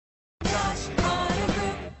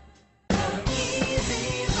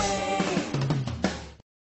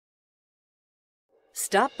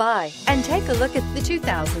Stop by and take a look at the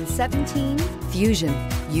 2017 Fusion.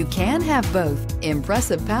 You can have both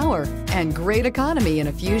impressive power and great economy in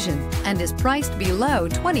a Fusion and is priced below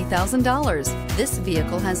 $20,000. This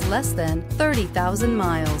vehicle has less than 30,000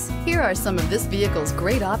 miles. Here are some of this vehicle's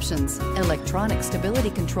great options: electronic stability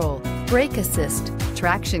control, brake assist,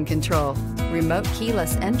 traction control, remote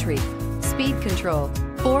keyless entry, speed control,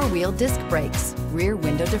 four-wheel disc brakes, rear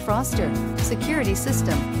window defroster, security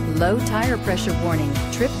system, low tire pressure warning,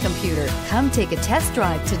 trip computer. Come take a test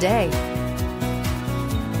drive today.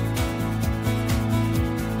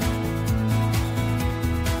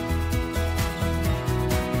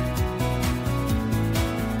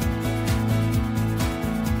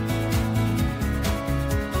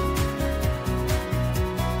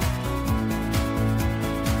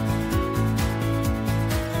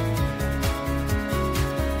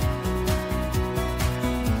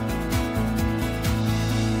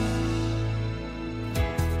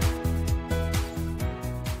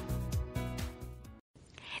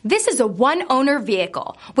 This is a one-owner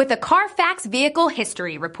vehicle with a Carfax Vehicle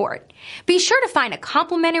History Report. Be sure to find a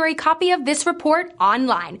complimentary copy of this report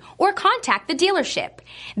online or contact the dealership.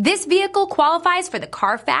 This vehicle qualifies for the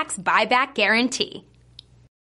Carfax Buyback Guarantee.